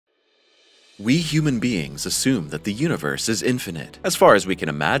We human beings assume that the universe is infinite. As far as we can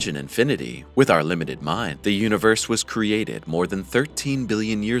imagine infinity, with our limited mind, the universe was created more than 13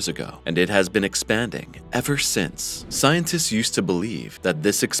 billion years ago, and it has been expanding ever since. Scientists used to believe that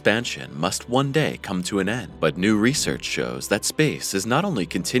this expansion must one day come to an end, but new research shows that space is not only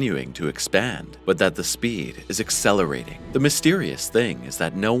continuing to expand, but that the speed is accelerating. The mysterious thing is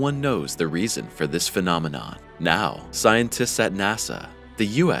that no one knows the reason for this phenomenon. Now, scientists at NASA, the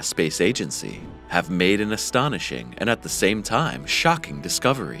US Space Agency, have made an astonishing and at the same time shocking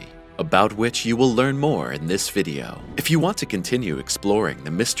discovery, about which you will learn more in this video. If you want to continue exploring the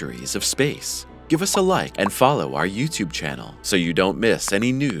mysteries of space, give us a like and follow our YouTube channel so you don't miss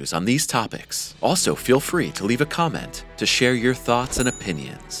any news on these topics. Also, feel free to leave a comment to share your thoughts and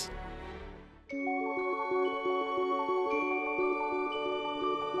opinions.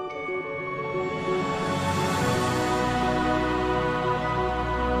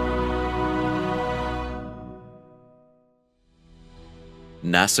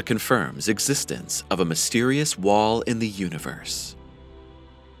 NASA confirms existence of a mysterious wall in the universe.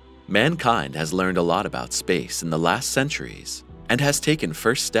 Mankind has learned a lot about space in the last centuries and has taken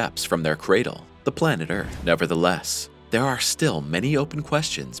first steps from their cradle, the planet Earth. Nevertheless, there are still many open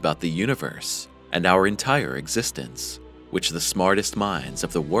questions about the universe and our entire existence, which the smartest minds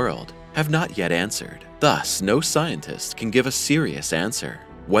of the world have not yet answered. Thus, no scientist can give a serious answer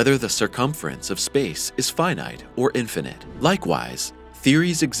whether the circumference of space is finite or infinite. Likewise,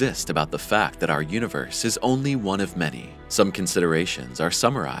 theories exist about the fact that our universe is only one of many. Some considerations are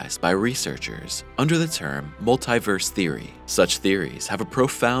summarized by researchers under the term multiverse theory. Such theories have a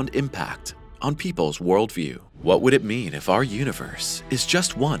profound impact on people's worldview. What would it mean if our universe is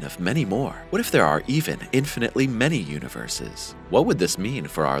just one of many more? What if there are even infinitely many universes? What would this mean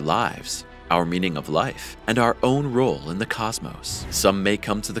for our lives, our meaning of life, and our own role in the cosmos? Some may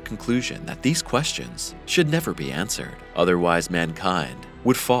come to the conclusion that these questions should never be answered. Otherwise, mankind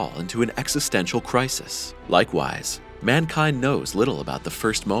would fall into an existential crisis. Likewise, mankind knows little about the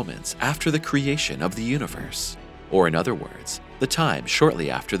first moments after the creation of the universe, or in other words, the time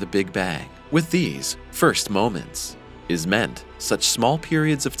shortly after the Big Bang. With these first moments is meant such small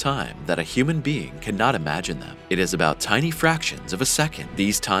periods of time that a human being cannot imagine them. It is about tiny fractions of a second.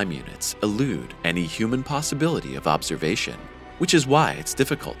 These time units elude any human possibility of observation, which is why it's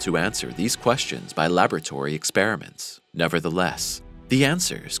difficult to answer these questions by laboratory experiments. Nevertheless, the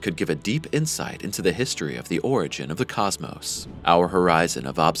answers could give a deep insight into the history of the origin of the cosmos. Our horizon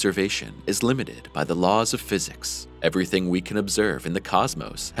of observation is limited by the laws of physics. Everything we can observe in the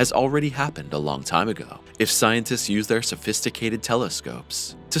cosmos has already happened a long time ago. If scientists use their sophisticated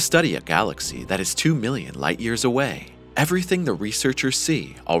telescopes to study a galaxy that is 2 million light-years away, everything the researchers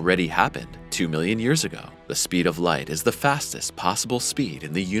see already happened 2 million years ago. The speed of light is the fastest possible speed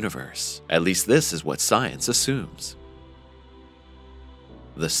in the universe. At least this is what science assumes.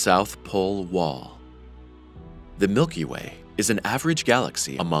 The South Pole Wall. The Milky Way is an average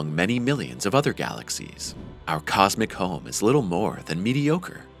galaxy among many millions of other galaxies. Our cosmic home is little more than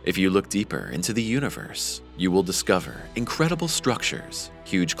mediocre. If you look deeper into the universe, you will discover incredible structures,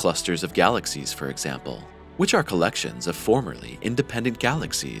 huge clusters of galaxies, for example, which are collections of formerly independent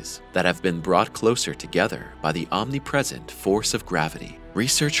galaxies that have been brought closer together by the omnipresent force of gravity.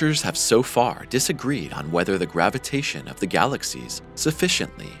 Researchers have so far disagreed on whether the gravitation of the galaxies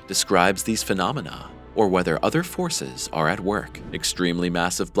sufficiently describes these phenomena, or whether other forces are at work. Extremely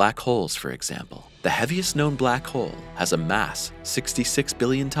massive black holes, for example. The heaviest known black hole has a mass 66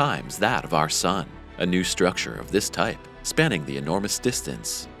 billion times that of our Sun. A new structure of this type, spanning the enormous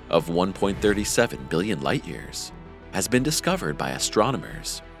distance of 1.37 billion light-years, has been discovered by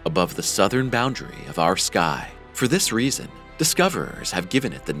astronomers above the southern boundary of our sky. For this reason, discoverers have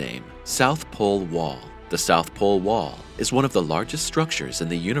given it the name South Pole Wall. The South Pole Wall is one of the largest structures in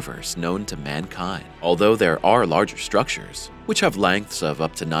the universe known to mankind. Although there are larger structures, which have lengths of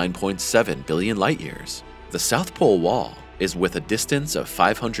up to 9.7 billion light-years, the South Pole Wall is, with a distance of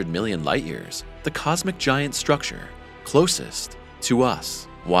 500 million light-years, the cosmic giant structure closest to us.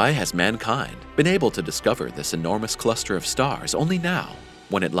 Why has mankind been able to discover this enormous cluster of stars only now,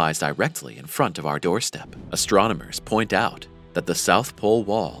 when it lies directly in front of our doorstep? Astronomers point out that the South Pole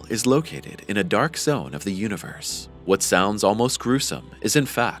Wall is located in a dark zone of the universe. What sounds almost gruesome is in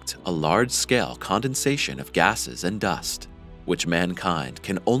fact a large-scale condensation of gases and dust, which mankind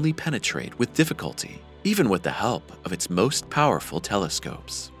can only penetrate with difficulty, even with the help of its most powerful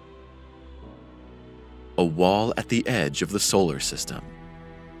telescopes. A wall at the edge of the solar system.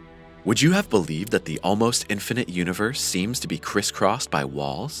 Would you have believed that the almost infinite universe seems to be crisscrossed by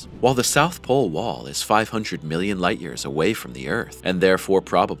walls? While the South Pole wall is 500 million light-years away from the Earth, and therefore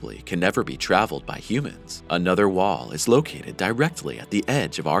probably can never be traveled by humans, another wall is located directly at the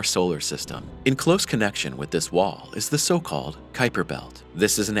edge of our solar system. In close connection with this wall is the so-called Kuiper Belt.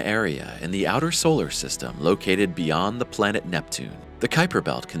 This is an area in the outer solar system located beyond the planet Neptune. The Kuiper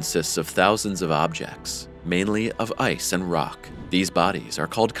Belt consists of thousands of objects, mainly of ice and rock. These bodies are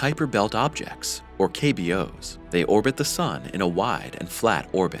called Kuiper Belt objects, or KBOs. They orbit the Sun in a wide and flat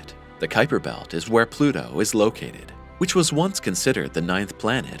orbit. The Kuiper Belt is where Pluto is located, which was once considered the 9th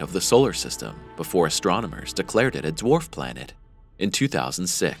planet of the solar system before astronomers declared it a dwarf planet in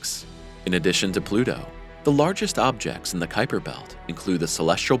 2006. In addition to Pluto, the largest objects in the Kuiper Belt include the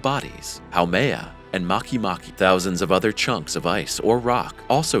celestial bodies, Haumea and Makemake. Thousands of other chunks of ice or rock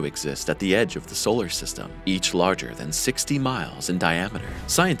also exist at the edge of the solar system, each larger than 60 miles in diameter.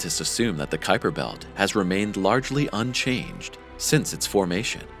 Scientists assume that the Kuiper Belt has remained largely unchanged since its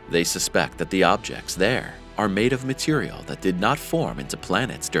formation. They suspect that the objects there are made of material that did not form into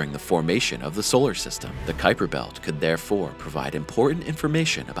planets during the formation of the solar system. The Kuiper Belt could therefore provide important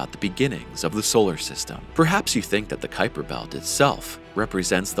information about the beginnings of the solar system. Perhaps you think that the Kuiper Belt itself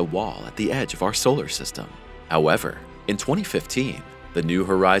represents the wall at the edge of our solar system. However, in 2015, the New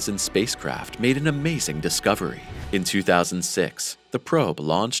Horizons spacecraft made an amazing discovery. In 2006, the probe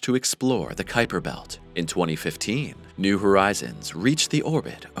launched to explore the Kuiper Belt. In 2015, New Horizons reached the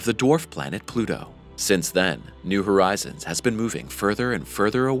orbit of the dwarf planet Pluto. Since then, New Horizons has been moving further and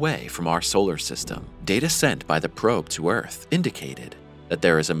further away from our solar system. Data sent by the probe to Earth indicated that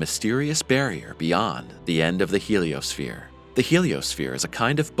there is a mysterious barrier beyond the end of the heliosphere. The heliosphere is a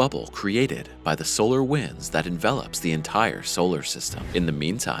kind of bubble created by the solar winds that envelops the entire solar system. In the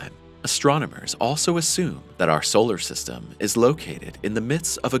meantime, astronomers also assume that our solar system is located in the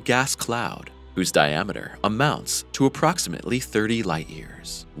midst of a gas cloud whose diameter amounts to approximately 30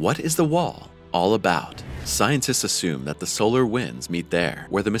 light-years. What is the wall all about? Scientists assume that the solar winds meet there,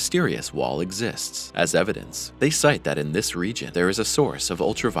 where the mysterious wall exists. As evidence, they cite that in this region there is a source of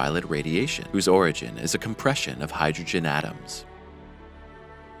ultraviolet radiation, whose origin is a compression of hydrogen atoms.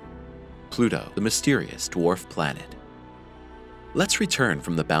 Pluto, the mysterious dwarf planet. Let's return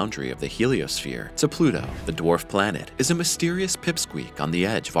from the boundary of the heliosphere to Pluto. The dwarf planet is a mysterious pipsqueak on the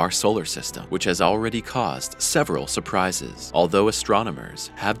edge of our solar system, which has already caused several surprises. Although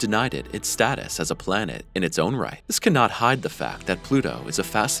astronomers have denied it its status as a planet in its own right, this cannot hide the fact that Pluto is a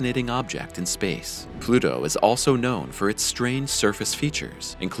fascinating object in space. Pluto is also known for its strange surface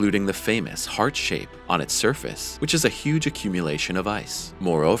features, including the famous heart shape on its surface, which is a huge accumulation of ice.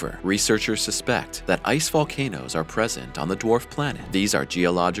 Moreover, researchers suspect that ice volcanoes are present on the dwarf planet. These are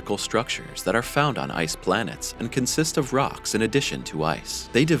geological structures that are found on ice planets and consist of rocks in addition to ice.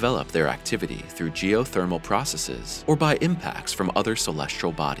 They develop their activity through geothermal processes or by impacts from other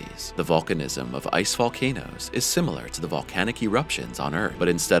celestial bodies. The volcanism of ice volcanoes is similar to the volcanic eruptions on Earth, but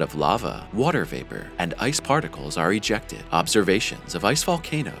instead of lava, water vapor and ice particles are ejected. Observations of ice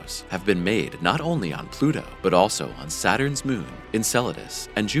volcanoes have been made not only on Pluto, but also on Saturn's moon, Enceladus,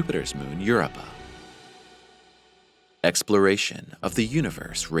 and Jupiter's moon, Europa. Exploration of the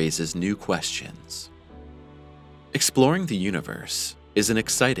universe raises new questions. Exploring the universe is an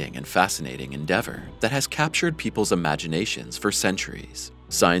exciting and fascinating endeavor that has captured people's imaginations for centuries.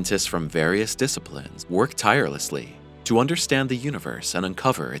 Scientists from various disciplines work tirelessly to understand the universe and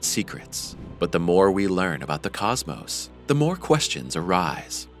uncover its secrets. But the more we learn about the cosmos, the more questions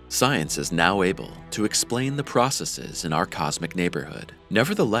arise. Science is now able to explain the processes in our cosmic neighborhood.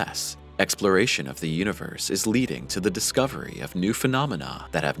 Nevertheless, exploration of the universe is leading to the discovery of new phenomena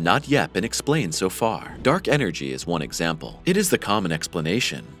that have not yet been explained so far. Dark energy is one example. It is the common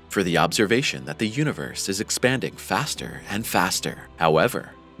explanation for the observation that the universe is expanding faster and faster. However,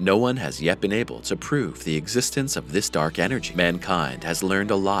 no one has yet been able to prove the existence of this dark energy. Mankind has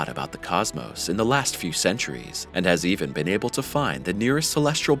learned a lot about the cosmos in the last few centuries and has even been able to find the nearest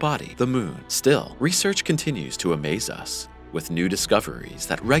celestial body, the moon. Still, research continues to amaze us with new discoveries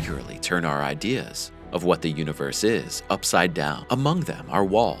that regularly turn our ideas of what the universe is upside down. Among them are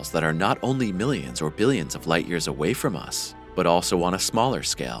walls that are not only millions or billions of light years away from us, but also on a smaller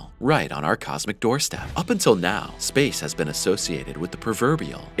scale, right on our cosmic doorstep. Up until now, space has been associated with the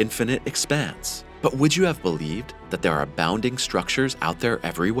proverbial infinite expanse. But would you have believed that there are bounding structures out there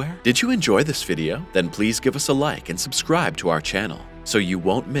everywhere? Did you enjoy this video? Then please give us a like and subscribe to our channel so you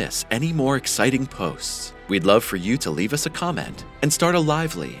won't miss any more exciting posts. We'd love for you to leave us a comment and start a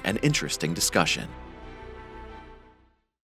lively and interesting discussion.